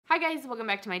Hi guys, welcome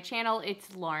back to my channel.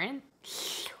 It's Lauren.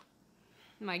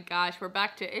 My gosh, we're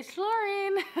back to it's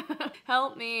Lauren.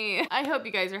 Help me. I hope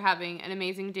you guys are having an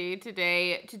amazing day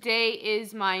today. Today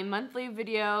is my monthly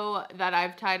video that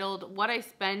I've titled What I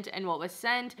Spent and What Was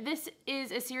Sent. This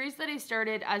is a series that I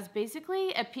started as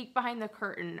basically a peek behind the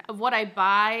curtain of what I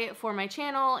buy for my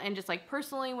channel and just like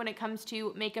personally when it comes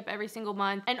to makeup every single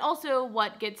month, and also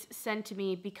what gets sent to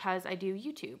me because I do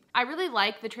YouTube. I really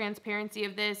like the transparency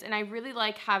of this, and I really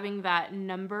like having that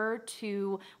number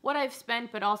to what I've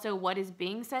spent but also what is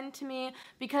being sent to me,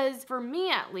 because for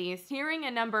me at least, hearing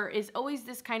a number is always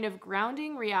this kind of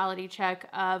grounding reality check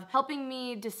of helping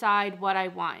me decide what I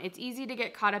want. It's easy to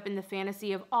get caught up in the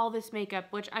fantasy of all this makeup,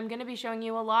 which I'm going to be showing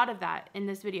you a lot of that in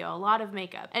this video, a lot of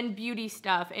makeup and beauty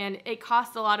stuff, and it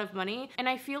costs a lot of money. And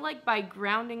I feel like by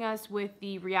grounding us with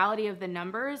the reality of the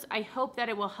numbers, I hope that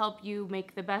it will help you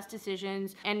make the best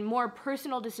decisions and more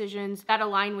personal decisions that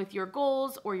align with your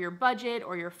goals or your budget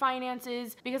or your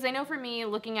finances, because I know for me,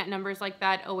 looking at numbers like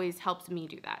that always helps me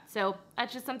do that. So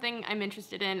that's just something I'm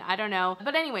interested in. I don't know.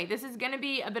 But anyway, this is gonna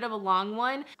be a bit of a long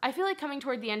one. I feel like coming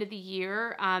toward the end of the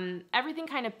year, everything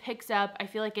kind of picks up, I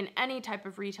feel like, in any type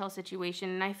of retail situation.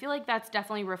 And I feel like that's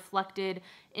definitely reflected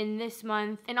in this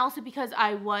month. And also because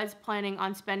I was planning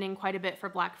on spending quite a bit for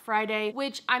Black Friday,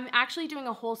 which I'm actually doing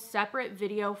a whole separate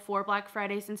video for Black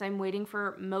Friday since I'm waiting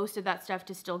for most of that stuff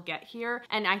to still get here.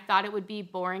 And I thought it would be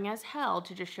boring as hell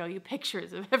to just show you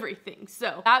pictures of everything.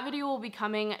 So that video will be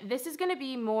coming. This is gonna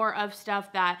be more of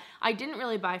stuff that I didn't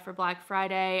really buy for Black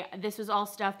Friday. This was all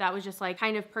stuff that was just like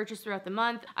kind of purchased throughout the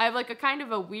month. I have like a kind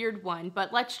of a weird one,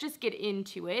 but let's just get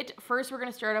into it. First, we're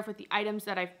gonna start off with the items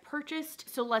that I've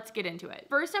purchased. So let's get into it.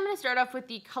 First, I'm gonna start off with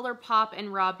the ColourPop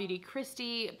and Raw Beauty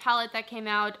Christie palette that came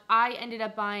out. I ended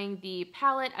up buying the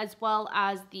palette as well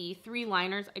as the 3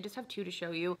 liners. I just have 2 to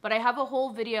show you, but I have a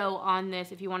whole video on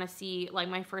this if you wanna see like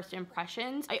my first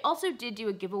impressions. I also did do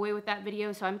a giveaway with that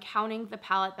video, so I'm counting the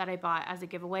palette that I bought as a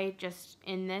giveaway just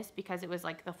in this because it was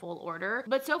like the full order.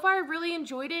 But so far I really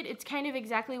enjoyed it. It's kind of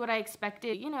exactly what I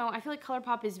expected. You know, I feel like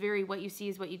ColourPop is very what you see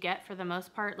is what you get for the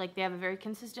most part. Like they have a very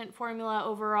consistent formula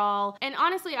overall. And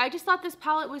honestly, I just thought this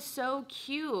palette was so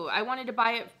cute. I wanted to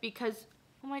buy it because,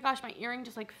 oh my gosh, my earring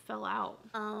just like fell out.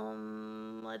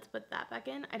 Let's put that back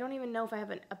in. I don't even know if I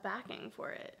have a backing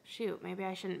for it. Shoot, maybe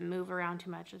I shouldn't move around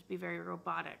too much, just be very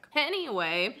robotic.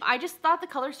 Anyway, I just thought the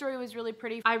color story was really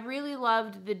pretty. I really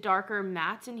loved the darker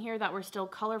mattes in here that were still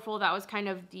colorful. That was kind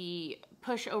of the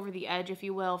push over the edge, if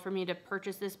you will, for me to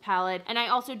purchase this palette. And I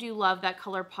also do love that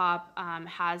ColourPop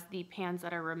has the pans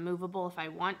that are removable if I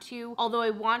want to. Although I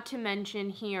want to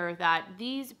mention here that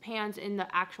these pans in the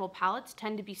actual palettes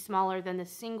tend to be smaller than the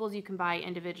singles you can buy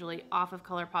individually off of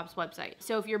ColourPop's website.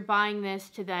 So if you're buying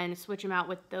this to then switch them out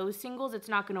with those singles, it's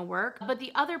not gonna work. But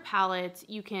the other palettes,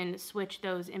 you can switch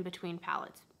those in between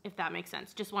palettes, if that makes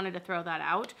sense. Just wanted to throw that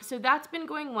out. So that's been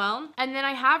going well. And then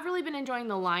I have really been enjoying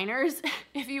the liners.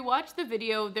 If you watch the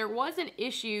video, there was an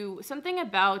issue. Something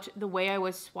about the way I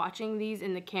was swatching these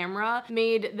in the camera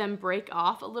made them break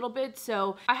off a little bit.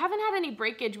 So I haven't had any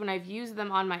breakage when I've used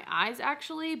them on my eyes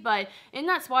actually, but in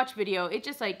that swatch video, it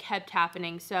just like kept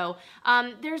happening. So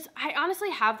I honestly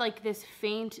have like this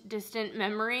faint, distant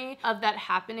memory of that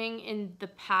happening in the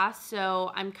past.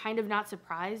 So I'm kind of not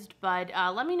surprised, but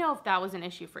let me know if that was an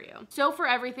issue for you. So for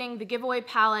everything, the giveaway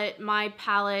palette, my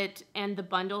palette, and the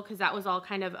bundle, because that was all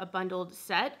kind of a bundled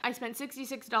set, I spent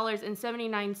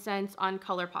 $66.79 on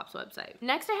ColourPop's website.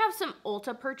 Next, I have some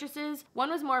Ulta purchases. One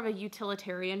was more of a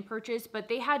utilitarian purchase, but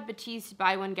they had Batiste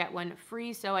buy one, get one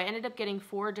free, so I ended up getting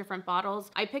 4 different bottles.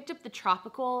 I picked up the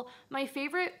Tropical. My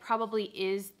favorite probably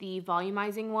is the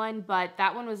volumizing one, but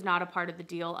that one was not a part of the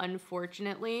deal,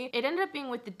 unfortunately. It ended up being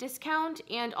with the discount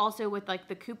and also with like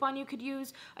the coupon you could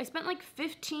use. I spent like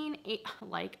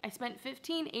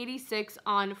 $15.86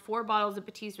 on 4 bottles of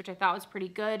Batiste, which I thought was pretty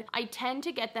good. I tend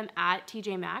to get them at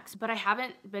TJ Maxx, but I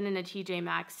haven't been in a TJ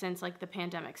Maxx since like the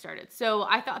pandemic started. So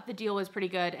I thought the deal was pretty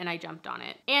good and I jumped on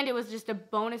it. And it was just a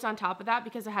bonus on top of that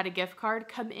because I had a gift card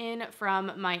come in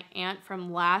from my aunt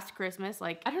from last Christmas.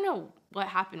 Like, I don't know what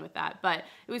happened with that, but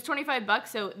it was 25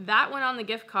 bucks. So that went on the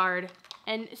gift card.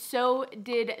 And so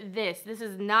did this. This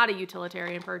is not a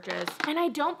utilitarian purchase. And I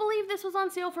don't believe this was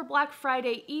on sale for Black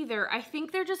Friday either. I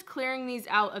think they're just clearing these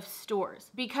out of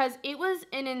stores because it was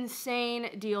an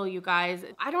insane deal, you guys.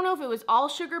 I don't know if it was all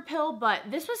sugar pill, but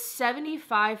this was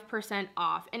 75%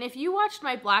 off. And if you watched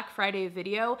my Black Friday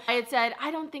video, I had said,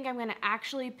 I don't think I'm gonna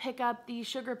actually pick up the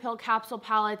sugar pill capsule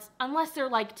palettes unless they're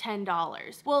like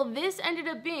 $10. Well, this ended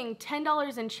up being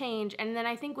 $10 and change. And then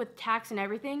I think with tax and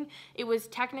everything, it was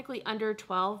technically under under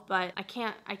 12, but I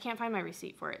can't find my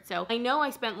receipt for it. So I know I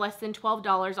spent less than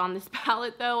 $12 on this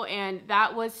palette though, and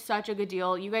that was such a good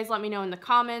deal. You guys let me know in the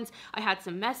comments. I had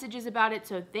some messages about it,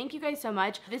 so thank you guys so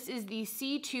much. This is the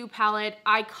C2 palette.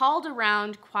 I called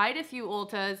around quite a few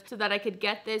Ultas so that I could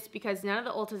get this because none of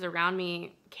the Ultas around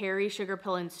me carry Sugar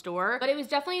Pill in store, but it was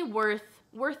definitely worth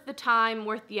the time,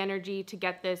 worth the energy to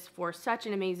get this for such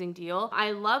an amazing deal.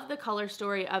 I love the color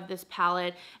story of this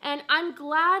palette, and I'm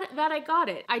glad that I got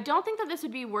it. I don't think that this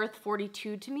would be worth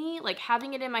 $42 to me, like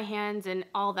having it in my hands and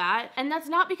all that. And that's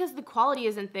not because the quality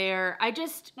isn't there. I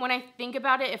just, when I think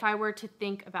about it, if I were to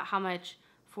think about how much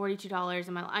 $42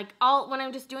 in my life, when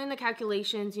I'm just doing the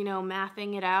calculations, you know,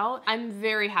 mathing it out, I'm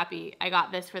very happy I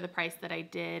got this for the price that I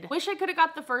did. Wish I could have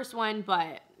got the first one,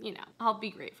 but you know, I'll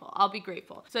be grateful. I'll be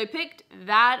grateful. So I picked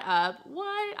that up.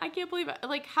 What? I can't believe it.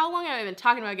 Like, how long have I been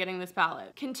talking about getting this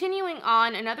palette? Continuing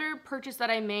on, another purchase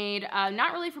that I made,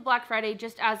 not really for Black Friday,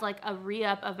 just as like a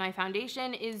re-up of my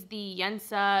foundation, is the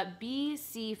Yensa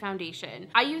BC foundation.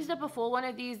 I used up a full one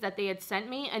of these that they had sent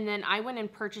me, and then I went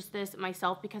and purchased this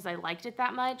myself because I liked it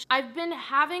that much. I've been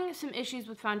having some issues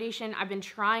with foundation. I've been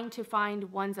trying to find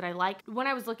ones that I like. When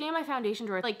I was looking at my foundation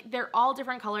drawer, like, they're all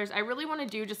different colors. I really want to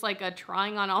do just like a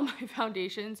trying on all my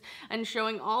foundations and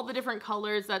showing all the different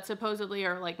colors that supposedly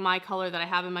are like my color that I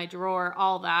have in my drawer,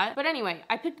 all that. But anyway,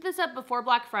 I picked this up before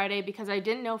Black Friday because I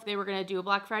didn't know if they were gonna do a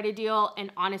Black Friday deal,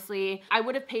 and honestly, I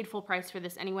would have paid full price for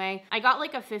this anyway. I got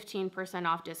like a 15%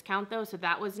 off discount though, so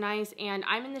that was nice, and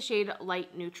I'm in the shade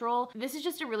Light Neutral. This is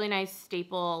just a really nice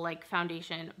staple like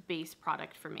foundation base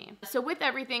product for me. So with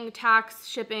everything, tax,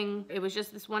 shipping, it was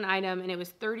just this one item, and it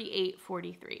was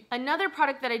 $38.43. Another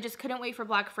product that I just couldn't wait for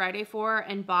Black Friday for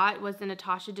and bought was the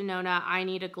Natasha Denona I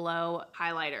Need a Glow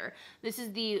highlighter. This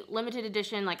is the limited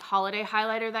edition like holiday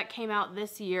highlighter that came out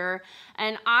this year,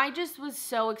 and I just was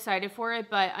so excited for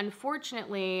it, but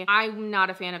unfortunately I'm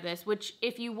not a fan of this, which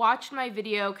if you watched my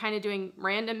video kind of doing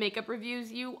random makeup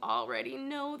reviews, you already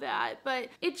know that, but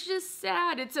it's just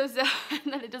sad. It's so sad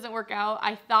that it doesn't work out.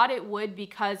 I thought it would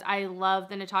because I love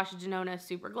the Natasha Denona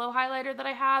Super Glow highlighter that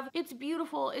I have. It's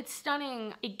beautiful, it's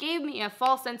stunning. It gave me a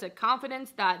false sense of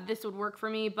confidence that this would work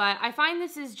for me, but I find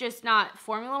this is just not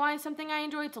formula-wise something I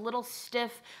enjoy. It's a little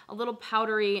stiff, a little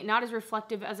powdery, not as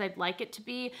reflective as I'd like it to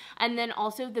be, and then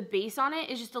also the base on it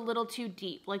is just a little too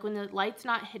deep. Like when the light's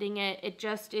not hitting it, it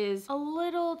just is a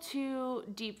little too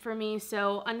deep for me,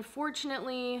 so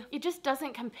unfortunately, it just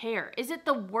doesn't compare. Is it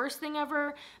the worst thing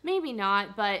ever? Maybe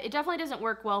not, but it definitely doesn't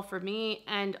work well for me,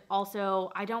 and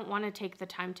also I don't want to take the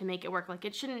time to make it work. Like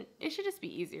it should just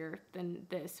be easier than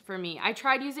this for me. I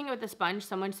tried using it with a sponge,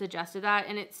 someone suggested that,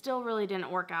 and it still really didn't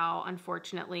work out,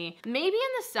 unfortunately. Maybe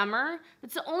in the summer,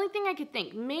 that's the only thing I could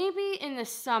think. Maybe in the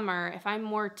summer, if I'm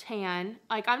more tan,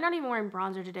 like I'm not even wearing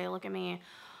bronzer today, look at me.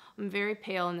 I'm very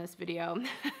pale in this video.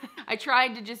 I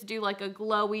tried to just do like a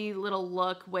glowy little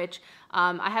look, which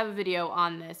I have a video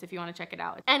on this if you want to check it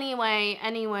out. Anyway,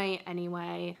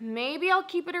 maybe I'll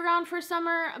keep it around for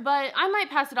summer, but I might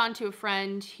pass it on to a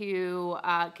friend who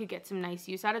could get some nice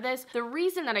use out of this. The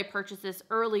reason that I purchased this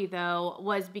early though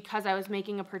was because I was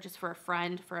making a purchase for a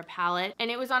friend for a palette,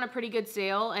 and it was on a pretty good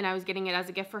sale, and I was getting it as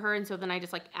a gift for her, and so then I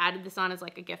just like added this on as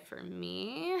like a gift for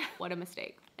me. What a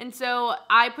mistake. And so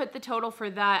I put the total for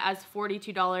that as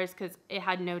 $42 because it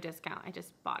had no discount. I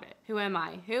just bought it. Who am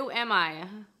I? Who am I?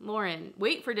 Lauren,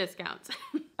 wait for discounts.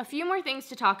 A few more things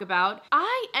to talk about.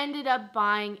 I ended up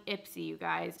buying Ipsy, you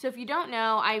guys. So if you don't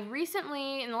know, I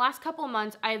recently, in the last couple of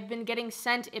months, I've been getting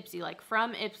sent Ipsy, like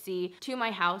from Ipsy to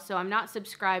my house. So I'm not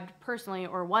subscribed personally,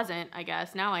 or wasn't, I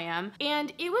guess. Now I am.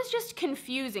 And it was just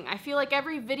confusing. I feel like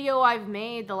every video I've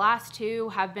made, the last two,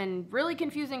 have been really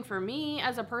confusing for me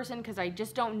as a person because I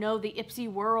just don't know the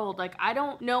Ipsy world. Like, I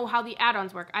don't know how the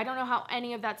add-ons work. I don't know how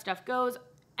any of that stuff goes.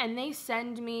 And they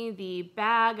send me the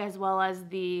bag as well as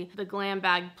the Glam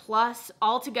Bag Plus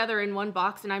all together in one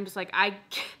box, and I'm just like, I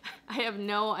have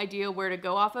no idea where to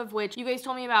go off of, which you guys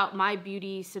told me about My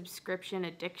Beauty Subscription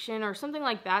Addiction or something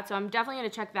like that, so I'm definitely gonna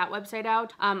check that website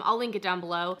out. I'll link it down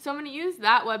below. So I'm gonna use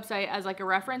that website as like a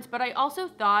reference, but I also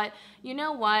thought, you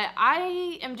know what,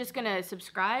 I am just gonna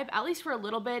subscribe, at least for a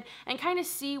little bit, and kind of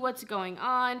see what's going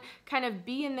on, kind of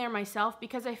be in there myself,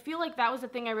 because I feel like that was the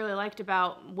thing I really liked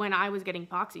about when I was getting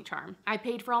BoxyCharm. I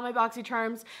paid for all my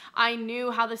BoxyCharms, I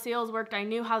knew how the sales worked, I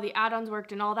knew how the add-ons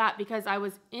worked and all that because I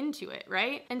was into it,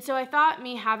 right? And so I thought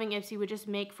me having Ipsy would just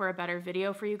make for a better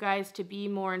video for you guys, to be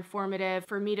more informative,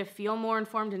 for me to feel more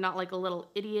informed and not like a little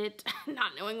idiot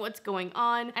not knowing what's going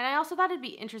on. And I also thought it'd be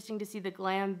interesting to see the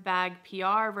glam bag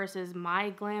PR versus my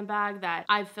glam bag that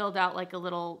I've filled out like a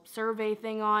little survey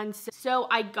thing on. So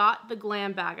I got the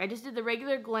glam bag. I just did the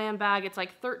regular glam bag. It's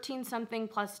like 13 something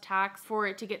plus tax for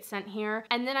it to get sent here.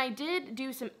 And then I did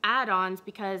do some add-ons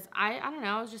because I don't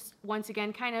know, I was just once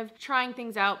again kind of trying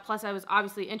things out. Plus I was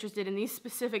obviously interested in these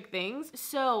specific things.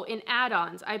 So in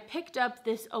add-ons, I picked up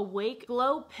this Awake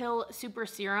Glow Pill Super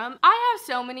Serum. I have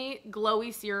so many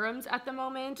glowy serums at the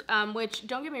moment, which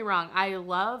don't get me wrong, I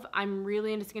love. I'm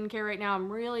really into skincare right now.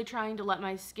 I'm really trying to let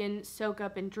my skin soak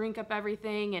up and drink up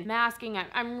everything, and masking.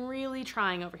 I'm really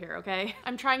trying over here, okay?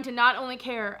 I'm trying to not only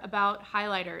care about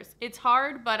highlighters. It's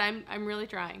hard, but I'm really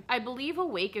trying. I believe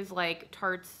Awake is like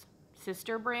Tarte's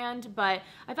sister brand, but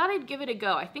I thought I'd give it a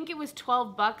go. I think it was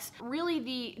 12 bucks.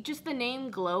 Really, just the name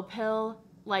Glow Pill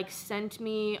like sent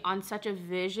me on such a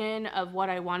vision of what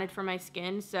I wanted for my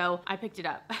skin, so I picked it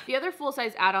up. The other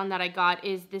full-size add-on that I got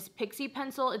is this Pixie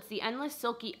pencil. It's the Endless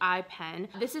Silky Eye Pen.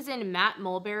 This is in Matte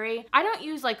Mulberry. I don't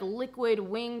use like liquid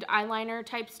winged eyeliner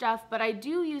type stuff, but I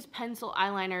do use pencil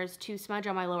eyeliners to smudge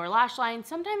on my lower lash line.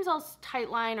 Sometimes I'll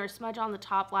tightline or smudge on the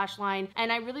top lash line,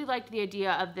 and I really liked the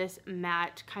idea of this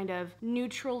matte kind of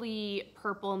neutrally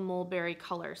purple mulberry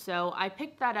color. So I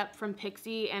picked that up from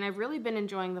Pixie, and I've really been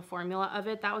enjoying the formula of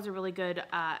it. That was a really good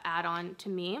add-on to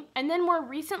me. And then more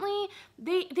recently,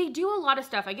 they do a lot of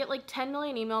stuff. I get like 10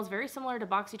 million emails, very similar to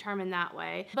BoxyCharm in that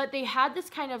way, but they had this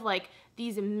kind of like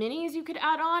these minis you could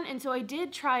add on, and so I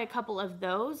did try a couple of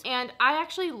those, and I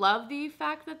actually love the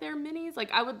fact that they're minis.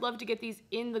 Like, I would love to get these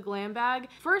in the glam bag.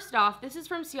 First off, this is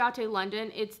from Ciate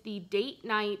London. It's the Date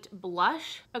Night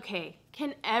Blush. Okay,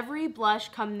 can every blush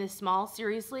come this small?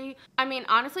 Seriously? I mean,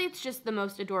 honestly, it's just the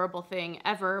most adorable thing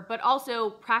ever, but also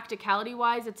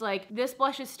practicality-wise, it's like, this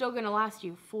blush is still gonna last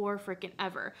you for freaking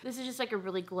ever. This is just like a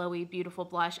really glowy, beautiful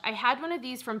blush. I had one of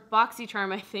these from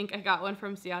BoxyCharm, I think. I got one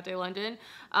from Ciate London,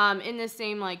 in the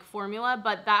same like formula,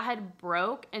 but that had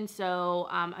broke, and so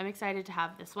I'm excited to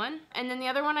have this one. And then the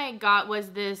other one I got was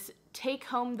this Take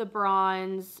Home the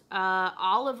Bronze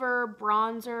Oliver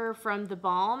bronzer from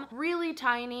theBalm. Really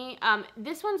tiny.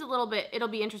 This one's a little bit, it'll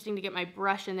be interesting to get my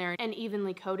brush in there and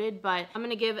evenly coated, but I'm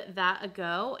gonna give that a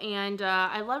go. And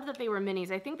I loved that they were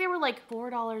minis. I think they were like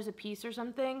 $4 a piece or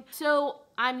something. So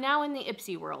I'm now in the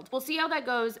Ipsy world. We'll see how that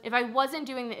goes. If I wasn't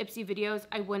doing the Ipsy videos,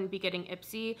 I wouldn't be getting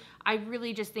Ipsy. I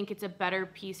really just think it's a better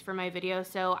piece for my video.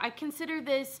 So I consider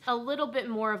this a little bit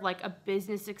more of like a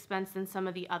business expense than some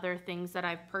of the other things that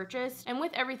I've purchased. And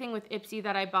with everything with Ipsy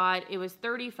that I bought, it was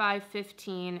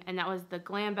 $35.15, and that was the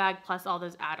glam bag plus all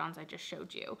those add-ons I just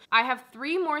showed you. I have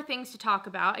 3 more things to talk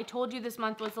about. I told you this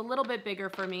month was a little bit bigger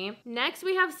for me. Next,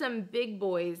 we have some big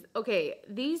boys. Okay,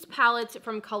 these palettes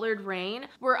from Colored Rain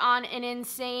were on an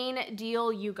insane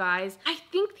deal, you guys. I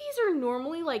think these are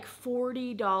normally like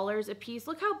 $40 a piece.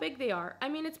 Look how big they are. I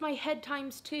mean, it's my head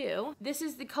times 2. This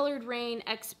is the Colored Rain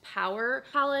X Power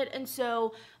palette, and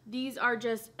so these are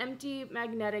just empty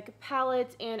magnetic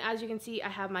palettes, and as you can see, I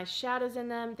have my shadows in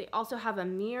them. They also have a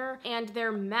mirror, and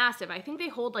they're massive. I think they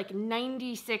hold like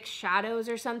 96 shadows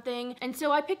or something, and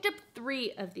so I picked up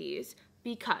 3 of these.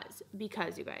 Because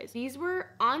you guys, these were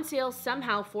on sale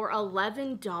somehow for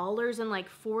 $11 and like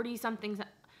 40 something.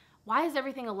 Why is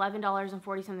everything $11 and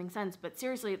 40 something cents? But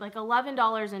seriously, like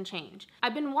 $11 and change.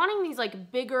 I've been wanting these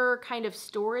like bigger kind of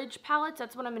storage palettes.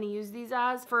 That's what I'm gonna use these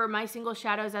as for my single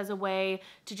shadows, as a way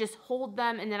to just hold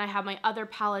them. And then I have my other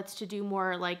palettes to do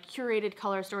more like curated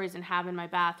color stories and have in my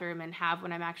bathroom and have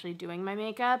when I'm actually doing my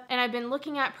makeup. And I've been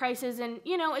looking at prices, and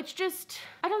you know, it's just,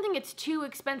 I don't think it's too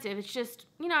expensive. It's just,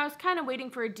 you know, I was kind of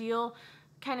waiting for a deal,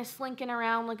 kind of slinking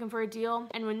around looking for a deal,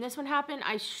 and when this one happened,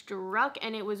 I struck,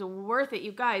 and it was worth it,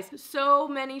 you guys. So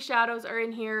many shadows are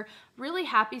in here. Really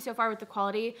happy so far with the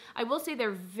quality. I will say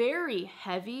they're very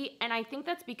heavy, and I think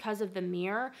that's because of the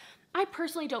mirror. I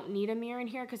personally don't need a mirror in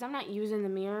here because I'm not using the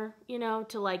mirror, you know,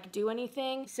 to like do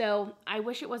anything. So I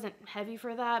wish it wasn't heavy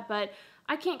for that, but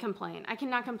I can't complain. I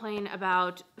cannot complain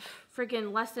about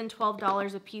freaking less than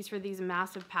 $12 a piece for these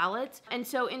massive palettes. And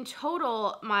so in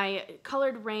total, my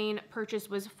Colored Rain purchase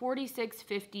was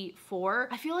 $46.54.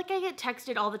 I feel like I get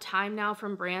texted all the time now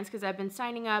from brands because I've been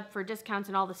signing up for discounts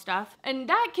and all the stuff. And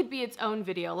that could be its own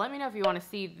video. Let me know if you want to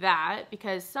see that,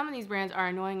 because some of these brands are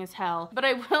annoying as hell. But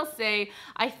I will say,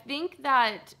 I think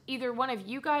that either one of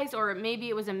you guys, or maybe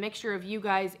it was a mixture of you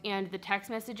guys and the text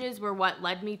messages, were what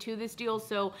led me to this deal.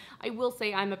 So I will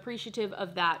say I'm appreciative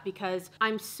of that, because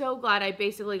I'm so glad I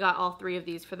basically got all 3 of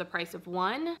these for the price of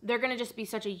 1. They're gonna just be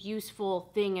such a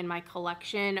useful thing in my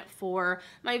collection for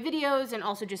my videos and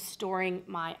also just storing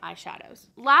my eyeshadows.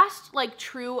 Last, like,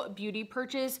 true beauty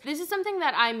purchase. This is something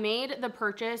that I made the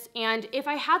purchase, and if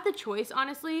I had the choice,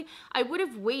 honestly, I would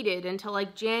have waited until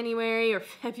like January or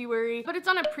February, but it's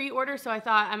on a pre-order, so I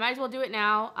thought I might as well do it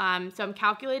now. So I'm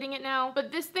calculating it now,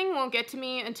 but this thing won't get to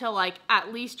me until like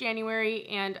at least January,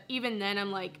 and even then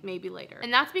I'm like maybe later.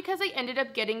 And that's because I ended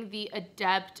up getting the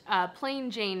Adept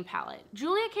Plain Jane palette.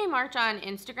 Julia K. March on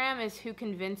Instagram is who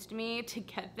convinced me to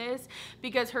get this,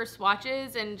 because her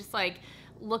swatches and just like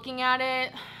looking at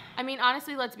it, I mean,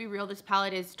 honestly, let's be real, this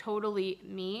palette is totally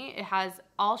me. It has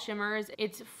all shimmers.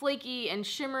 It's flaky and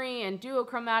shimmery and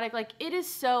duochromatic. Like, it is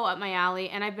so up my alley,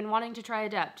 and I've been wanting to try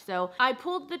Adept. So I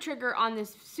pulled the trigger on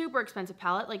this super expensive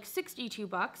palette, like 62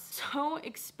 bucks. So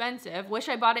expensive. Wish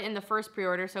I bought it in the first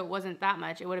pre-order so it wasn't that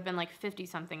much. It would have been like 50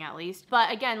 something at least.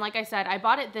 But again, like I said, I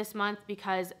bought it this month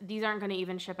because these aren't gonna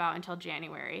even ship out until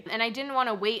January. And I didn't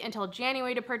wanna wait until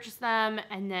January to purchase them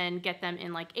and then get them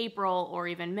in like April or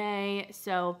even May.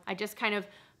 So I just kind of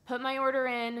put my order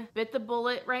in, bit the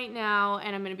bullet right now,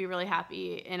 and I'm gonna be really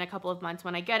happy in a couple of months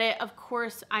when I get it. Of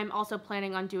course, I'm also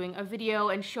planning on doing a video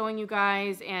and showing you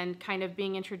guys and kind of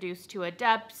being introduced to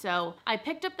Adept. So I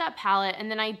picked up that palette, and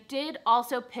then I did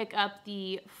also pick up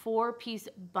the 4-piece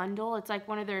bundle. It's like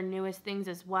one of their newest things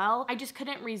as well. I just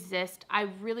couldn't resist. I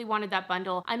really wanted that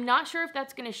bundle. I'm not sure if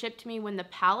that's gonna ship to me when the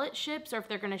palette ships or if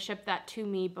they're gonna ship that to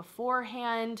me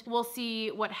beforehand. We'll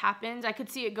see what happens. I could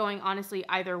see it going honestly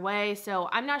either way, so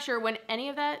I'm not sure when any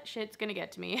of that shit's gonna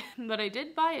get to me, but I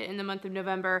did buy it in the month of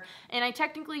November, and I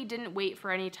technically didn't wait for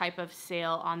any type of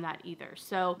sale on that either.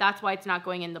 So that's why it's not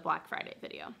going in the Black Friday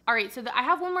video. All right, so I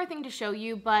have one more thing to show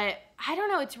you, but I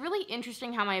don't know, it's really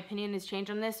interesting how my opinion has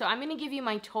changed on this. So I'm gonna give you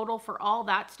my total for all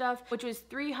that stuff, which was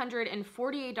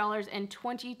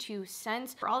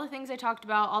 $348.22 for all the things I talked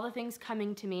about, all the things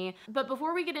coming to me. But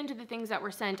before we get into the things that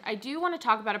were sent, I do wanna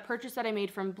talk about a purchase that I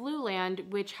made from Blueland,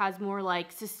 which has more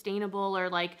like sustainable or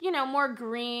like, you know, more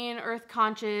green, earth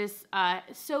conscious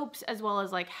soaps, as well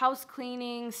as like house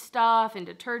cleaning stuff and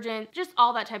detergent, just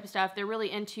all that type of stuff. They're really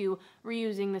into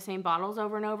reusing the same bottles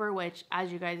over and over, which,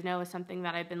 as you guys know, is something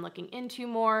that I've been looking into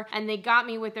more. And they got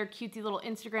me with their cutesy little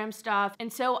Instagram stuff.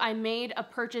 And so I made a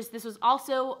purchase. This was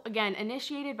also, again,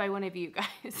 initiated by one of you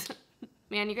guys.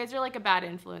 Man, you guys are like a bad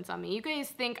influence on me. You guys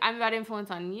think I'm a bad influence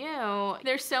on you.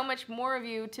 There's so much more of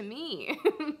you to me.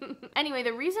 Anyway,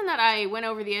 the reason that I went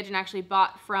over the edge and actually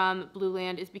bought from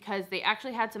Blueland is because they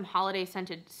actually had some holiday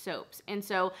scented soaps. And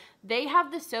so they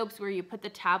have the soaps where you put the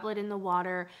tablet in the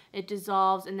water, it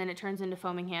dissolves, and then it turns into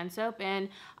foaming hand soap, and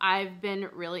I've been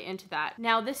really into that.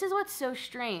 Now, this is what's so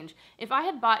strange. If I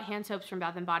had bought hand soaps from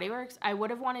Bath & Body Works, I would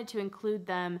have wanted to include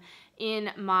them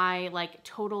in my like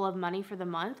total of money for the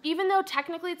month. Even though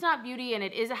technically it's not beauty and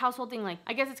it is a household thing, like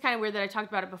I guess it's kind of weird that I talked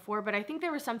about it before, but I think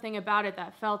there was something about it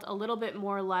that felt a little bit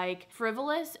more like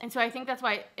frivolous. And so I think that's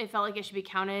why it felt like it should be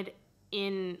counted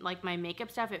in like my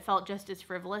makeup stuff. It felt just as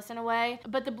frivolous in a way,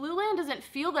 but the Blueland doesn't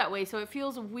feel that way, so it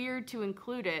feels weird to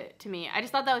include it to me. I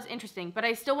just thought that was interesting, but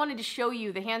I still wanted to show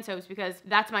you the hand soaps because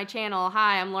that's my channel.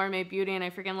 Hi, I'm Lauren Mae Beauty, and I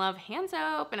freaking love hand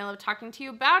soap, and I love talking to you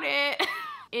about it.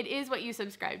 It is what you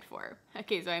subscribed for.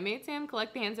 Okay, so I made Sam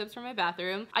collect the hand soaps from my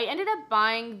bathroom. I ended up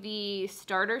buying the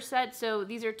starter set. So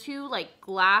these are 2 like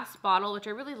glass bottle, which I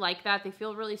really like that. They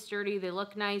feel really sturdy, they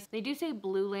look nice. They do say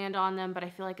Blueland on them, but I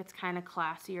feel like it's kind of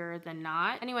classier than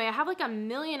not. Anyway, I have like a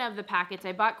million of the packets.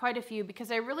 I bought quite a few because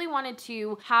I really wanted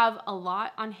to have a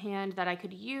lot on hand that I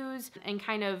could use and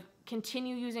kind of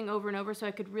continue using over and over so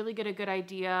I could really get a good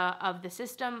idea of the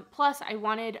system. Plus, I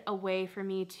wanted a way for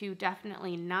me to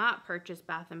definitely not purchase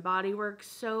Bath & Body Works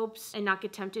soaps and not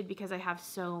get tempted because I have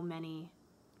so many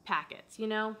packets, you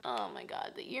know? Oh my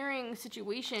god, the earring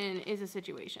situation is a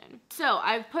situation. So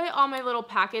I've put all my little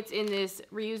packets in this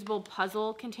reusable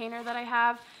puzzle container that I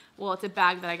have. Well, it's a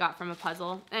bag that I got from a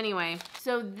puzzle. Anyway,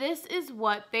 so this is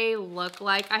what they look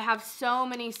like. I have so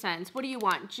many scents. What do you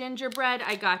want? Gingerbread?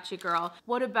 I got you, girl.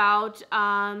 What about,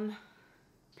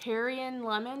 Parian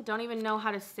lemon? Don't even know how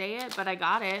to say it, but I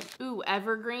got it. Ooh,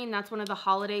 evergreen. That's one of the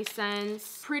holiday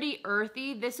scents. Pretty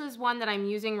earthy. This is one that I'm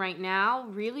using right now.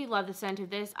 Really love the scent of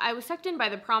this. I was sucked in by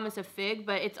the promise of fig,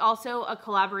 but it's also a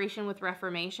collaboration with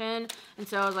Reformation. And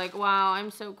so I was like, wow, I'm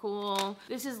so cool.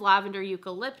 This is lavender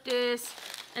eucalyptus.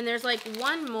 And there's like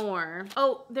one more.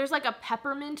 Oh, there's like a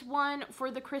peppermint one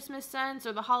for the Christmas scents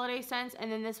or the holiday scents.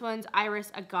 And then this one's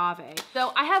Iris Agave.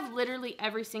 So I have literally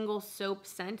every single soap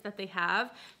scent that they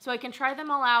have. So I can try them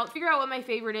all out, figure out what my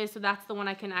favorite is. So that's the one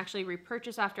I can actually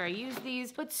repurchase after I use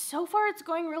these. But so far it's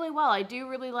going really well. I do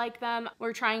really like them.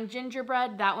 We're trying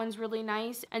gingerbread. That one's really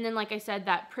nice. And then like I said,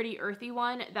 that pretty earthy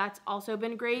one, that's also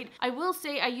been great. I will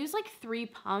say I use like 3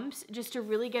 pumps just to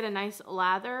really get a nice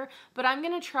lather, but I'm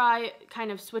gonna try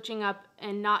kind of switching up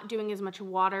and not doing as much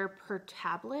water per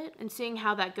tablet and seeing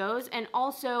how that goes. And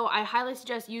also I highly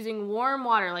suggest using warm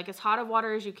water, like as hot of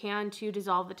water as you can, to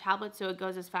dissolve the tablet so it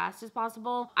goes as fast as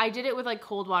possible. I did it with like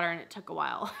cold water and it took a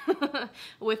while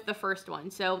with the first one.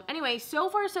 So anyway, so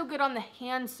far so good on the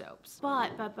hand soaps.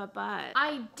 But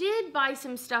I did buy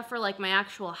some stuff for like my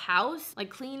actual house,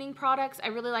 like cleaning products. I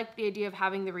really like the idea of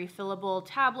having the refillable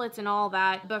tablets and all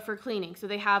that, but for cleaning. So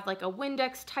they have like a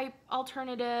Windex type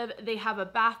alternative, they have a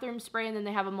bathroom spray, and then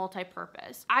they have a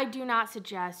multi-purpose. I do not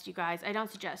suggest, you guys, I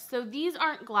don't suggest. So these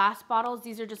aren't glass bottles,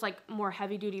 these are just like more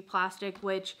heavy duty plastic,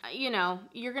 which, you know,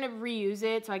 you're gonna reuse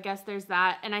it, so I guess there's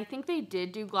that. And I think they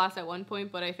did do glass at one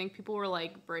point, but I think people were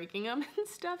like breaking them and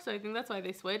stuff, so I think that's why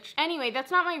they switched. Anyway,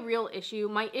 that's not my real issue.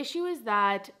 My issue is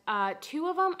that 2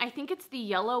 of them, I think it's the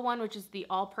yellow one, which is the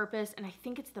all-purpose, and I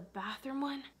think it's the bathroom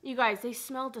one. You guys, they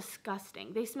smell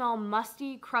disgusting. They smell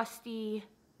musty, crusty,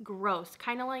 gross,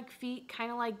 kind of like feet,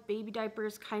 kind of like baby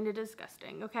diapers, kind of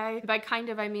disgusting, okay? By kind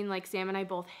of, I mean like Sam and I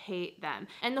both hate them.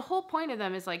 And the whole point of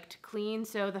them is like to clean,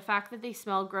 so the fact that they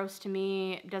smell gross to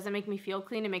me doesn't make me feel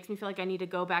clean. It makes me feel like I need to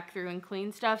go back through and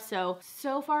clean stuff. So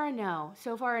far a no.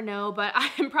 So far a no, but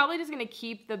I'm probably just gonna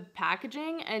keep the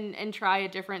packaging and try a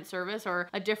different service or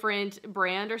a different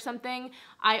brand or something.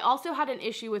 I also had an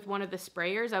issue with one of the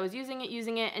sprayers. I was using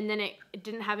it, and then it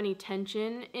didn't have any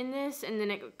tension in this, and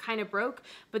then it kind of broke.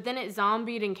 But then it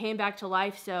zombied and came back to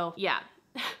life, so yeah.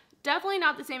 Definitely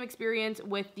not the same experience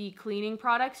with the cleaning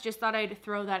products. Just thought I'd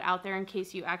throw that out there in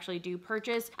case you actually do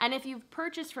purchase. And if you've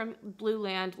purchased from Blue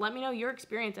Land, let me know your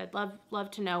experience. I'd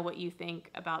love to know what you think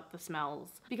about the smells.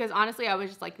 Because honestly, I was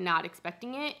just like not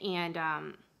expecting it, and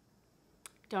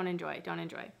don't enjoy.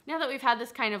 Now that we've had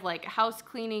this kind of like house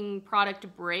cleaning product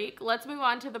break, let's move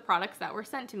on to the products that were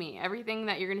sent to me. Everything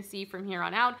that you're gonna see from here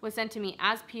on out was sent to me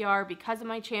as PR because of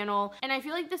my channel. And I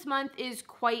feel like this month is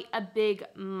quite a big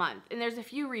month, and there's a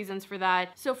few reasons for that.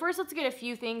 So first, let's get a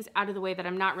few things out of the way that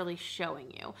I'm not really showing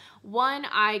you. One,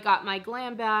 I got my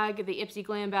glam bag, the Ipsy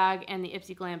glam bag, and the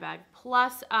Ipsy glam bag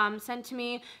plus sent to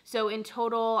me. So in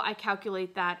total, I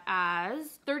calculate that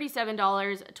as $37,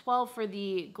 $12 for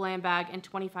the glam bag and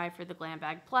 $25 for the glam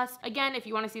bag plus. Again, if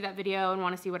you want to see that video and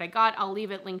want to see what I got, I'll leave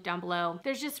it linked down below.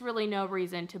 There's just really no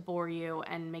reason to bore you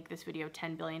and make this video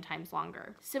 10 billion times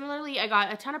longer. Similarly, I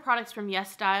got a ton of products from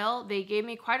Yes Style. They gave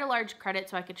me quite a large credit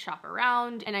so I could shop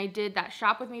around, and I did that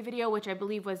shop with me video, which I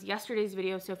believe was yesterday's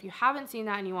video. So if you haven't seen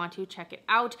that and you want to, check it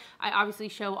out. I obviously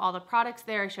show all the products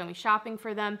there. I show me shopping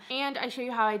for them, and I show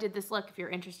you how I did this look if you're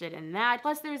interested in that.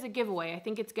 Plus there's a giveaway. I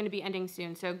think it's going to be ending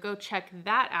soon, so go check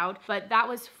that out. But that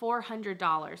was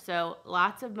 $400, so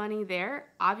lots of money there.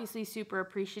 Obviously super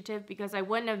appreciative because I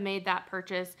wouldn't have made that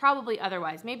purchase probably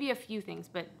otherwise. Maybe a few things,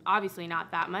 but obviously not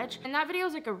that much. And that video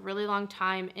is like a really long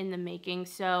time in the making,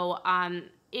 so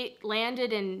it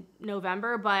landed in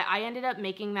November, but I ended up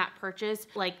making that purchase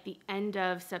like the end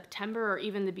of September or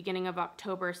even the beginning of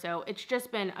October. So it's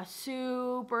just been a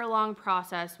super long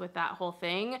process with that whole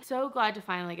thing. So glad to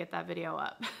finally get that video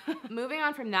up. Moving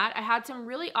on from that, I had some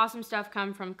really awesome stuff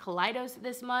come from Kaleidos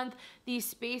this month. The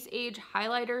Space Age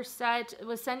highlighter set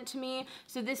was sent to me.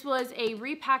 So this was a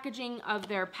repackaging of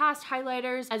their past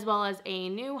highlighters, as well as a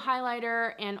new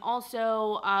highlighter, and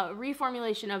also a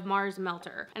reformulation of Mars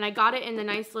Melter. And I got it in the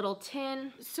nice little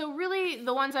tin. So really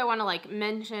the ones I want to like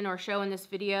mention or show in this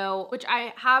video, which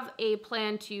I have a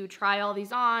plan to try all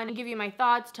these on, give you my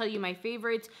thoughts, tell you my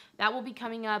favorites, that will be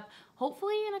coming up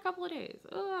hopefully in a couple of days.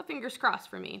 Fingers crossed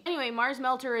for me. Anyway, Mars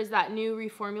Melter is that new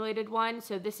reformulated one.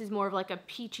 So this is more of like a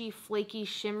peachy, flaky,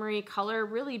 shimmery color,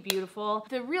 really beautiful.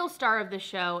 The real star of the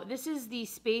show, this is the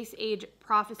Space Age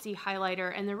Prophecy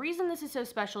highlighter. And the reason this is so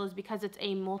special is because it's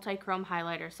a multi-chrome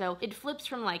highlighter. So it flips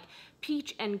from like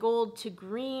peach and gold to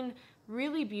green.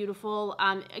 Really beautiful.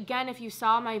 Again, if you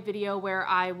saw my video where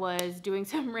I was doing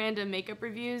some random makeup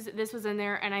reviews, this was in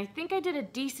there, and I think I did a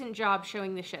decent job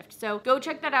showing the shift. So go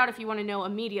check that out if you want to know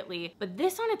immediately. But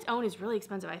this on its own is really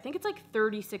expensive. I think it's like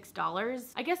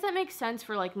 $36. I guess that makes sense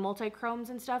for like multi-chromes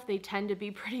and stuff. They tend to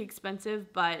be pretty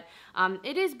expensive, but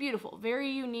it is beautiful, very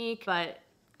unique, but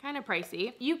kind of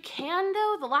pricey. You can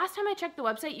though, the last time I checked the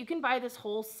website, you can buy this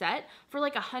whole set for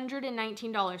like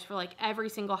 $119 for like every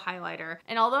single highlighter.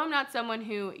 And although I'm not someone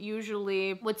who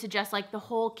usually would suggest like the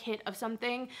whole kit of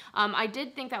something, I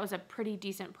did think that was a pretty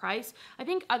decent price. I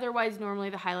think otherwise normally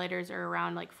the highlighters are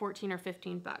around like 14 or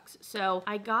 15 bucks. So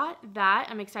I got that.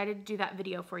 I'm excited to do that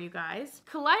video for you guys.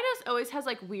 Kaleidos always has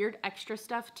like weird extra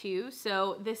stuff too.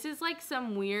 So this is like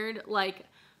some weird like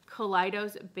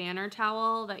Kaleidos banner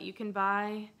towel that you can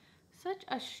buy. Such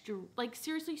a, like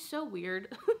seriously so weird.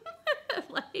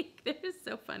 Like, it is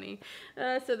so funny.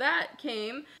 So that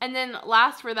came. And then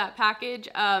last for that package,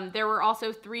 there were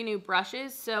also 3 new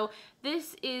brushes. So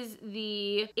this is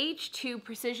the H2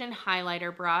 Precision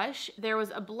Highlighter Brush. There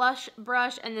was a blush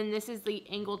brush, and then this is the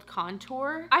Angled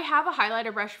Contour. I have a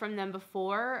highlighter brush from them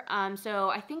before, so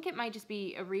I think it might just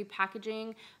be a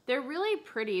repackaging. They're really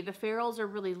pretty. The ferrules are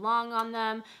really long on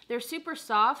them. They're super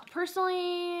soft.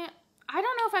 Personally, I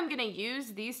don't know if I'm gonna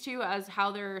use these two as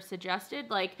how they're suggested.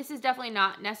 Like, this is definitely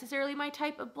not necessarily my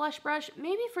type of blush brush.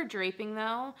 Maybe for draping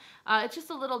though. It's just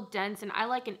a little dense, and I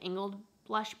like an angled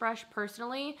blush brush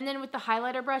personally. And then with the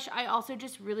highlighter brush, I also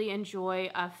just really enjoy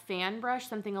a fan brush,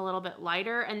 something a little bit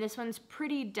lighter, and this one's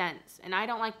pretty dense, and I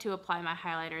don't like to apply my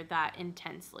highlighter that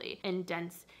intensely and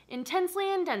densely.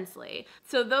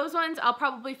 So those ones I'll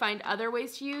probably find other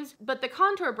ways to use, but the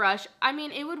contour brush, I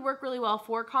mean, it would work really well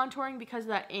for contouring because of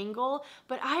that angle,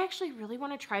 but I actually really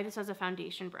want to try this as a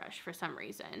foundation brush for some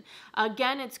reason.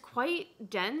 Again, it's quite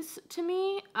dense to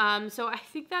me, so I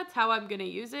think that's how I'm gonna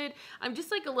use it. I'm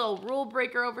just like a little rule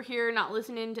breaker over here, not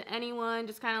listening to anyone,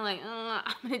 just kind of like, I'm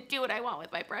gonna do what I want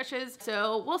with my brushes.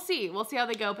 So we'll see how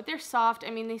they go, but they're soft.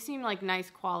 I mean, they seem like nice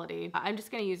quality. I'm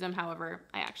just gonna use them however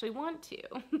I actually want to.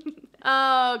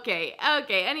 Okay,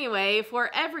 anyway,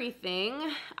 for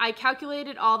everything, I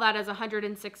calculated all that as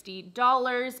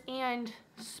 $160, and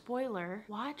spoiler,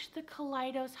 watch the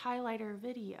Kaleidos highlighter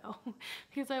video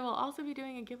because I will also be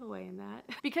doing a giveaway in that.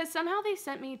 Because somehow they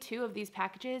sent me 2 of these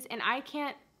packages, and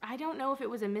I don't know if it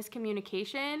was a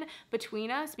miscommunication between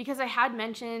us because I had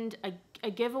mentioned a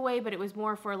giveaway, but it was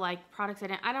more for like products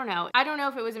I don't know. I don't know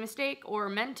if it was a mistake or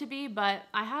meant to be, but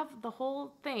I have the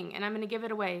whole thing and I'm gonna give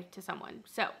it away to someone.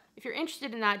 So if you're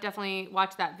interested in that, definitely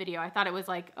watch that video. I thought it was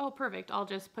like, oh, perfect. I'll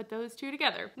just put those 2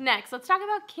 together. Next, let's talk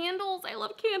about candles. I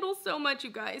love candles so much,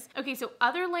 you guys. Okay, so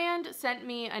Otherland sent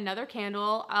me another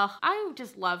candle. I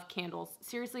just love candles.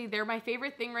 Seriously, they're my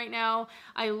favorite thing right now.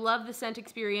 I love the scent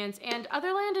experience, and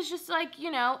Otherland is just like,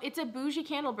 you know, it's a bougie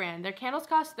candle brand. Their candles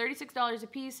cost $36 a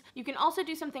piece. You can also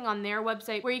do something on their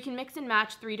website where you can mix and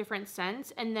match 3 different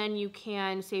scents, and then you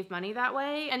can save money that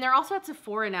way. And they're also at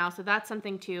Sephora now, so that's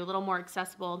something too, a little more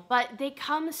accessible. But they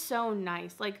come so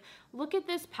nice. Like, look at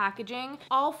this packaging,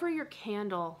 all for your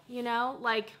candle, you know?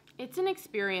 Like, it's an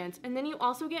experience. And then you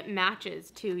also get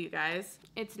matches too, you guys.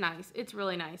 It's nice. It's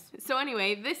really nice. So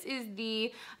anyway, this is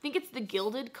I think it's the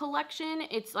Gilded collection.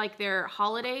 It's like their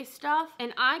holiday stuff.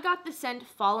 And I got the scent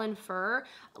Fallen Fir.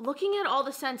 Looking at all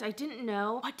the scents, I didn't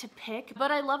know what to pick,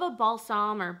 but I love a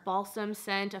balsam or balsam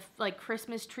scent, a like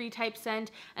Christmas tree type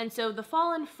scent. And so the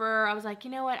Fallen Fir, I was like,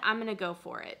 you know what? I'm gonna go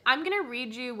for it. I'm gonna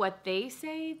read you what they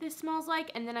say this smells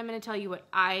like, and then I'm gonna tell you what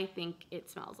I think it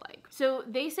smells like. So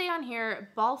they say on here,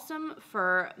 balsam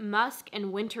fir, musk,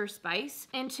 and winter spice.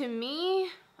 And to me,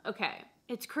 okay,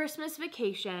 it's Christmas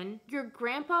vacation. Your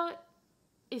grandpa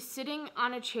is sitting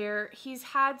on a chair. He's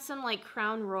had some like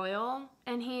Crown Royal,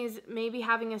 and he's maybe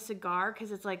having a cigar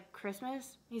because it's like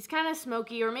Christmas. He's kind of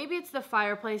smoky, or maybe it's the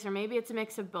fireplace, or maybe it's a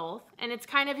mix of both. And it's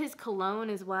kind of his cologne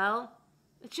as well.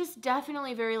 It's just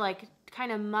definitely very like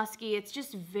kind of musky. It's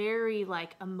just very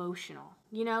like emotional.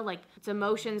 You know, like it's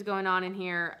emotions going on in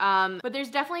here. But there's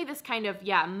definitely this kind of,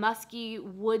 yeah, musky,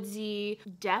 woodsy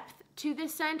depth to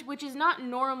this scent, which is not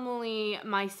normally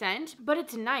my scent, but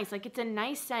it's nice. Like, it's a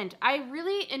nice scent. I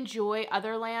really enjoy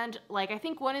Otherland. Like, I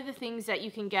think one of the things that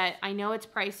you can get, I know it's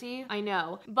pricey, I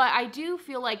know, but I do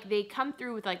feel like they come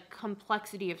through with like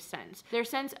complexity of scents. Their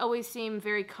scents always seem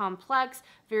very complex,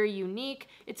 very unique.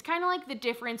 It's kind of like the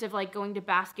difference of like going to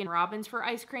Baskin Robbins for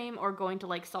ice cream or going to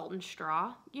like Salt and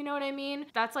Straw. You know what I mean?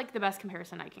 That's like the best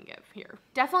comparison I can give here.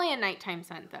 Definitely a nighttime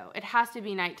scent though. It has to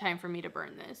be nighttime for me to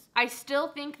burn this. I still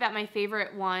think that my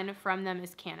favorite one from them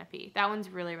is Canopy. That one's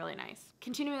really, really nice.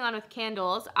 Continuing on with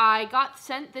candles, I got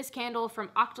sent this candle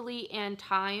from Octoly and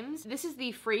Thymes. This is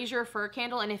the Fraser Fir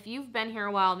candle, and if you've been here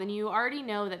a while, then you already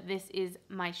know that this is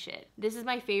my shit. This is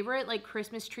my favorite like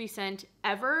Christmas tree scent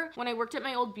ever. When I worked at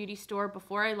my old beauty store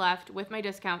before I left with my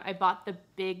discount, I bought the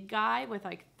big guy with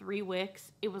like 3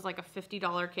 wicks. It was like a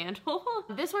 $50 candle.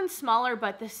 This one's smaller,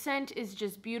 but the scent is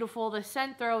just beautiful. The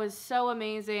scent throw is so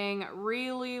amazing.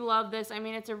 Really love this. I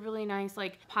mean, it's a really nice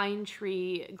like pine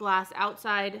tree glass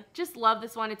outside. Just love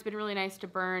this one. It's been really nice to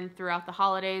burn throughout the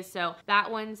holidays, so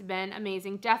that one's been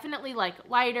amazing. Definitely like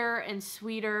lighter and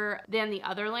sweeter than the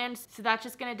other lands, so that's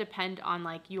just gonna depend on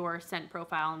like your scent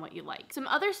profile and what you like. Some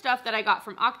other stuff that I got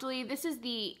from Octoly, this is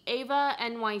the Ava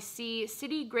NYC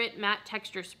City Grit Matte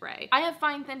Texture Spray. I have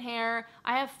fine thin hair.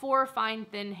 I have 4 fine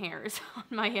thin hairs on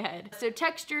my head. So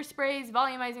texture sprays,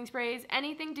 volumizing sprays,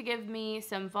 anything to give me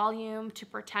some volume to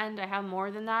pretend I have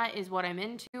more than that is what I'm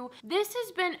into. This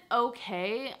has been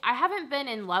okay. I haven't been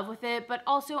in love with it, but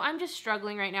also I'm just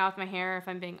struggling right now with my hair, if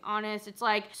I'm being honest. It's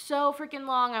like so freaking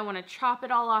long. I want to chop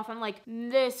it all off. I'm like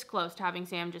this close to having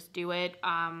Sam just do it.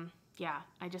 Yeah,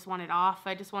 I just want it off.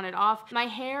 I just want it off. My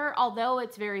hair, although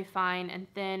it's very fine and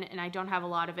thin and I don't have a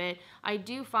lot of it, I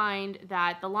do find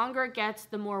that the longer it gets,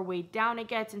 the more weighed down it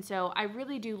gets. And so I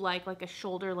really do like a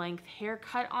shoulder length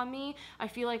haircut on me. I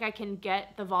feel like I can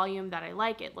get the volume that I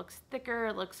like. It looks thicker,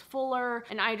 it looks fuller,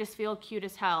 and I just feel cute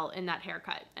as hell in that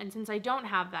haircut. And since I don't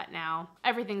have that now,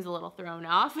 everything's a little thrown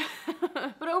off.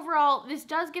 But overall, this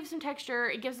does give some texture.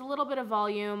 It gives a little bit of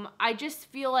volume. I just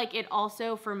feel like it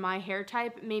also, for my hair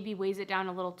type, maybe weighs it down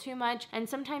a little too much, and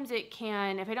sometimes it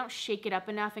can, if I don't shake it up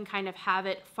enough and kind of have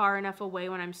it far enough away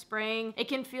when I'm spraying, it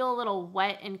can feel a little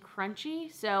wet and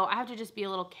crunchy, so I have to just be a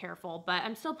little careful, but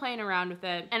I'm still playing around with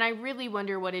it, and I really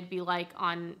wonder what it'd be like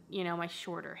on, you know, my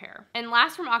shorter hair. And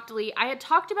last from Octoly, I had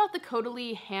talked about the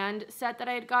Caudalie hand set that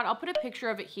I had got. I'll put a picture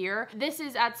of it here. This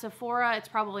is at Sephora. It's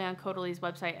probably on Caudalie's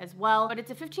website as well, but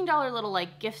it's a $15 little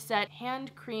like gift set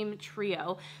hand cream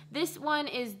trio. This one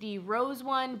is the rose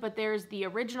one, but there's the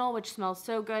original, which smells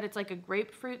so good. It's like a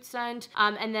grapefruit scent.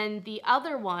 And then the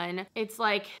other one, it's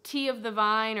like tea of the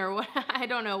vine or what, I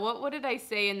don't know. What did I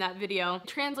say in that video? It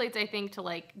translates, I think, to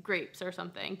like grapes or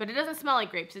something, but it doesn't smell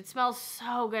like grapes. It smells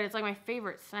so good. It's like my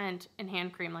favorite scent in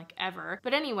hand cream like ever.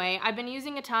 But anyway, I've been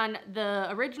using a ton. The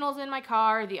original's in my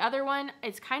car. The other one,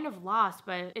 it's kind of lost,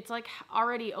 but it's like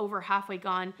already over halfway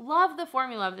gone. Love the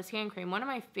formula of this hand cream. One of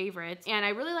my favorites. And I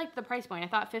really liked the price point. I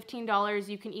thought $15,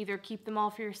 you can either keep them all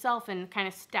for yourself and kind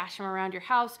of stash them around your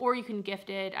house, or you can gift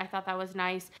it. I thought that was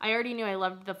nice. I already knew I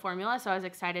loved the formula, so I was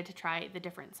excited to try the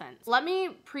different scents. Let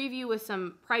me preview with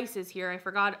some prices here. I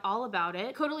forgot all about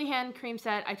it. Caudalie hand cream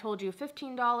set, I told you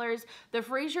 $15. The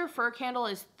Fraser Fir candle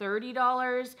is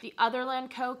 $30. The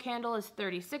Otherland Co candle is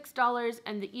 $36,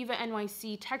 and the Eva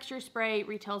NYC texture spray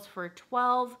retails for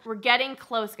 $12. We're getting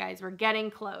close, guys. We're getting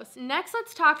close. Next,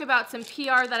 let's talk about some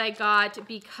PR that I got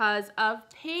because of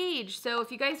Paige. So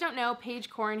if you guys don't know, Paige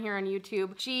Corn here on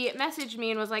YouTube, she messaged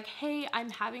me and was like, hey, I'm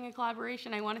having a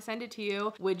collaboration. I want to send it to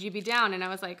you. Would you be down? And I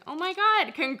was like, oh my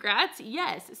God, congrats.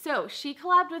 Yes. So she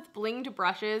collabed with Blinged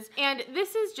Brushes, and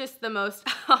this is just the most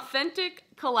authentic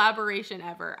collaboration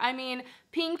ever. I mean,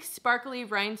 pink sparkly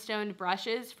rhinestoned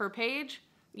brushes for Paige.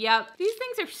 Yep, these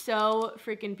things are so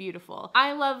freaking beautiful.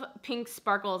 I love pink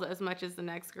sparkles as much as the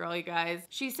next girl, you guys.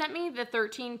 She sent me the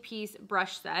 13-piece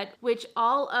brush set, which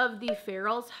all of the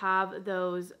ferrules have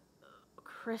those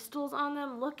crystals on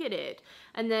them. Look at it.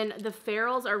 And then the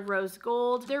ferrules are rose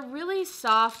gold. They're really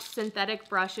soft synthetic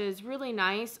brushes, really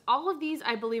nice. All of these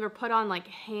I believe are put on like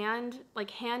hand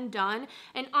done.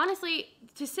 And honestly,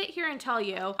 to sit here and tell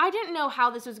you, I didn't know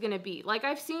how this was gonna be. Like,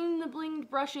 I've seen the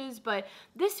blinged brushes, but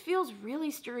this feels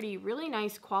really sturdy, really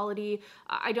nice quality.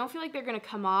 I don't feel like they're gonna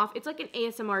come off. It's like an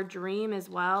ASMR dream as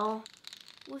well.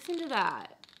 Listen to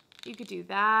that. You could do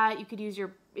that. You could use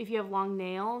your, if you have long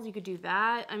nails, you could do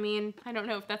that. I mean, I don't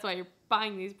know if that's why you're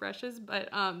buying these brushes, but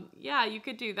yeah, you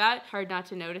could do that. Hard not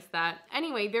to notice that.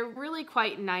 Anyway, they're really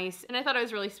quite nice, and I thought it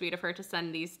was really sweet of her to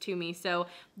send these to me. So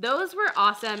those were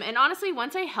awesome. And honestly,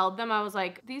 once I held them, I was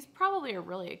like, these probably are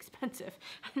really expensive.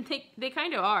 And they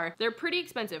kind of are. They're pretty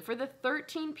expensive. For the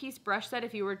 13-piece brush set,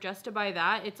 if you were just to buy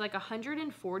that, it's like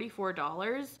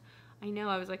 $144. I know,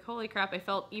 I was like, holy crap, I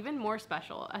felt even more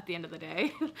special at the end of the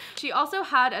day. She also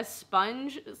had a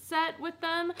sponge set with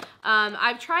them.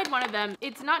 I've tried one of them.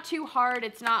 It's not too hard,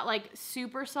 it's not like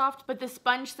super soft, but the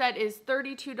sponge set is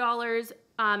 $32.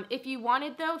 If you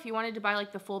wanted to buy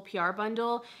like the full PR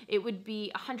bundle, it would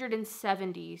be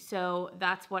 $170. So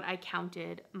that's what I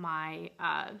counted my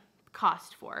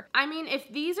cost for. I mean,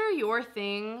 if these are your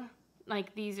thing,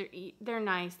 like they're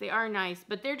nice. They are nice,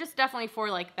 but they're just definitely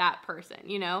for like that person,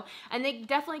 you know? And they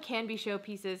definitely can be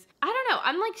showpieces. I don't know.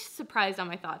 I'm like surprised on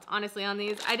my thoughts, honestly, on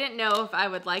these. I didn't know if I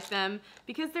would like them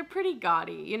because they're pretty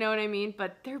gaudy, you know what I mean?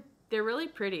 But they're really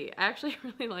pretty. I actually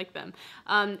really like them.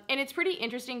 And it's pretty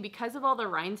interesting because of all the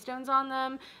rhinestones on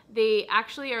them. They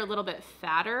actually are a little bit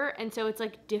fatter, and so it's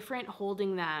like different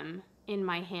holding them in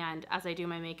my hand as I do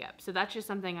my makeup. So that's just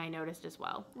something I noticed as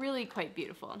well. Really quite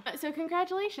beautiful. So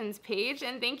congratulations, Paige,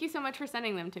 and thank you so much for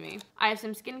sending them to me. I have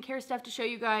some skincare stuff to show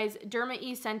you guys.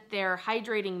 Derma-E sent their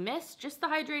hydrating mist, just the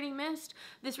hydrating mist.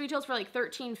 This retails for like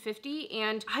 $13.50,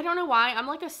 and I don't know why, I'm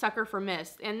like a sucker for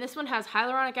mist. And this one has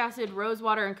hyaluronic acid, rose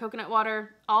water, and coconut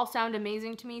water. All sound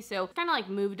amazing to me, so kind of like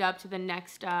moved up to the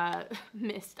next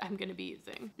mist I'm gonna be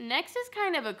using. Next is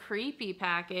kind of a creepy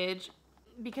package,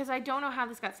 because I don't know how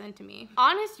this got sent to me.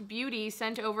 Honest Beauty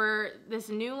sent over this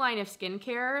new line of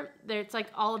skincare that's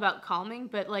like all about calming,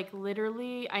 but like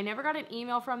literally I never got an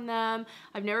email from them.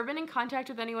 I've never been in contact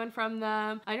with anyone from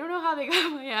them. I don't know how they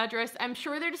got my address. I'm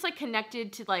sure they're just like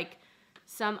connected to like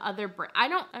some other brand.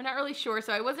 I'm not really sure,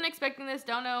 so I wasn't expecting this,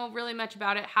 don't know really much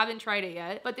about it, haven't tried it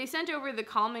yet. But they sent over the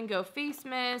Calm and Go Face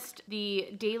Mist, the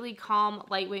Daily Calm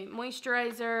Lightweight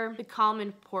Moisturizer, the Calm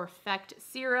and Perfect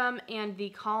Serum, and the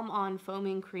Calm On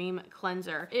Foaming Cream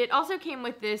Cleanser. It also came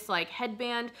with this like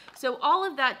headband, so all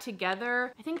of that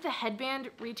together, I think the headband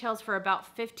retails for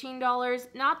about $15.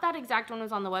 Not that exact one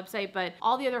was on the website, but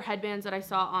all the other headbands that I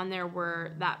saw on there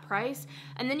were that price.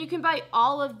 And then you can buy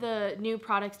all of the new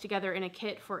products together in a kit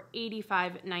for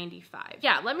 $85.95.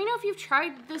 Yeah, let me know if you've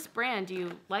tried this brand. Do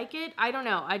you like it? I don't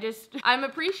know. I'm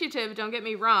appreciative, don't get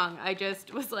me wrong. I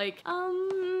just was like,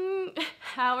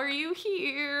 how are you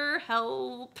here?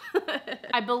 Help.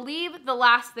 I believe the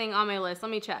last thing on my list,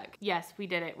 let me check. Yes, we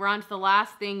did it. We're on to the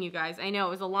last thing, you guys. I know it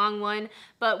was a long one,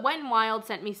 but Wet n Wild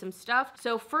sent me some stuff.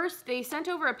 So first, they sent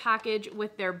over a package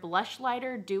with their blush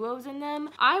lighter duos in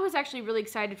them. I was actually really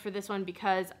excited for this one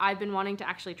because I've been wanting to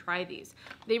actually try these.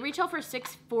 They retail for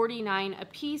 $6.49 a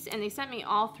piece, and they sent me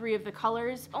all three of the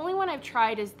colors. Only one I've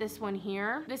tried is this one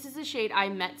here. This is the shade I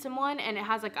Met Someone, and it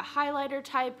has like a highlighter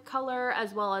type color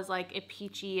as well as like a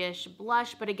peachy-ish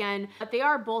blush, but again, they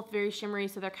are both very shimmery,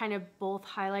 so they're kind of both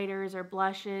highlighters or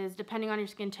blushes, depending on your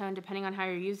skin tone, depending on how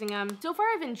you're using them. So far,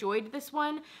 I've enjoyed this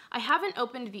one. I haven't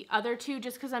opened the other two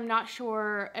just because I'm not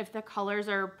sure if the colors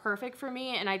are perfect for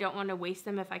me, and I don't want to waste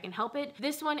them if I can help it.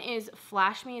 This one is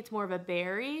Flash Me. It's more of a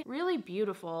berry. Really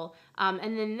beautiful.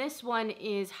 And then this one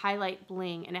is Highlight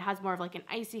Bling, and it has more of like an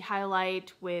icy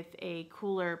highlight with a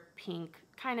cooler pink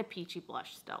kind of peachy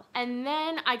blush still. And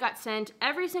then I got sent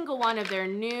every single one of their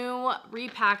new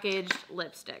repackaged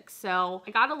lipsticks. So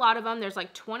I got a lot of them. There's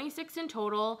like 26 in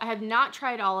total. I have not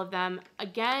tried all of them.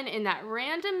 Again, in that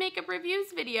random makeup reviews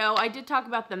video, I did talk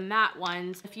about the matte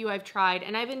ones, a few I've tried,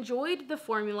 and I've enjoyed the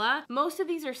formula. Most of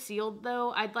these are sealed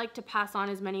though. I'd like to pass on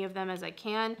as many of them as I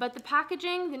can, but the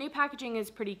packaging, the new packaging is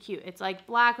pretty cute. It's like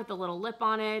black with a little lip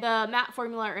on it. The matte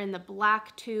formula are in the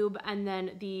black tube, and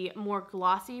then the more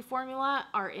glossy formula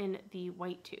are in the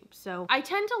white tube. So I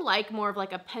tend to like more of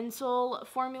like a pencil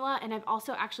formula, and I've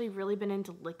also actually really been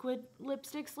into liquid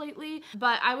lipsticks lately,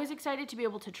 but I was excited to be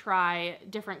able to try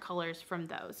different colors from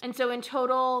those. And so in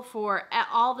total for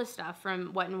all the stuff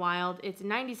from Wet n Wild, it's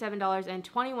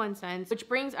 $97.21, which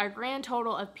brings our grand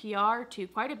total of PR to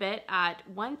quite a bit at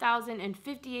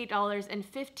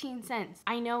 $1,058.15.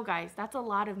 I know, guys, that's a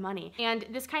lot of money. And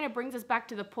this kind of brings us back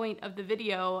to the point of the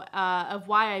video of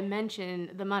why I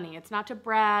mention the money. It's not to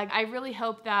brag. I really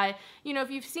hope that, you know, if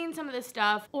you've seen some of this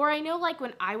stuff, or I know like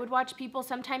when I would watch people,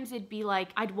 sometimes it'd be like,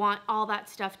 I'd want all that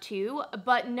stuff too,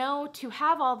 but no, to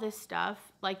have all this stuff,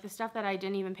 like the stuff that I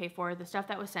didn't even pay for, the stuff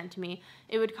that was sent to me,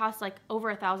 it would cost like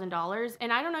over $1,000.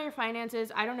 And I don't know your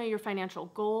finances, I don't know your financial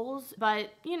goals,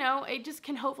 but you know, it just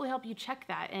can hopefully help you check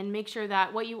that and make sure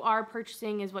that what you are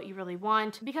purchasing is what you really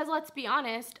want. Because let's be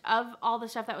honest, of all the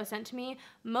stuff that was sent to me,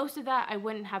 most of that I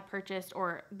wouldn't have purchased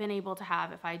or been able to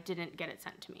have if I didn't get it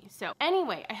sent to me. So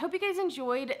anyway, I hope you guys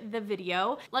enjoyed the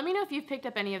video. Let me know if you've picked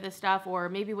up any of this stuff or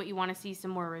maybe what you want to see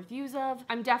some more reviews of.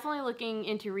 I'm definitely looking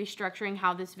into restructuring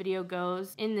how this video goes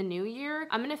in the new year.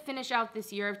 I'm gonna finish out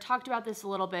this year. I've talked about this a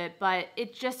little bit, but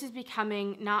it just is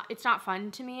becoming it's not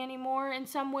fun to me anymore in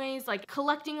some ways. Like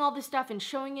collecting all this stuff and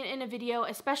showing it in a video,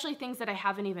 especially things that I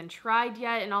haven't even tried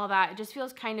yet and all that, it just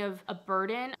feels kind of a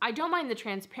burden. I don't mind the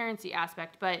transparency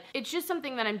aspect, but it's just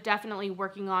something that I'm definitely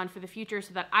working on for the future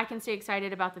so that I can stay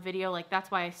excited about the video. Like that's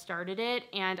why I started it,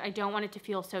 and I don't want it to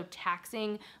feel so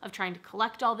taxing of trying to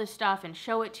collect all this stuff and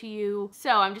show it to you.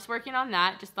 So I'm just working on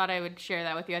that. Just thought I would share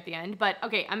that with you at the end. But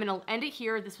okay, I'm gonna end it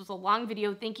here. This was a long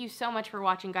video. Thank you so much for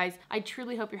watching, guys. I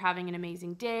truly hope you're having an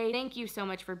amazing day. Thank you so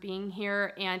much for being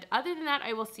here. And other than that,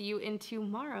 I will see you in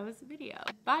tomorrow's video.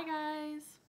 Bye, guys.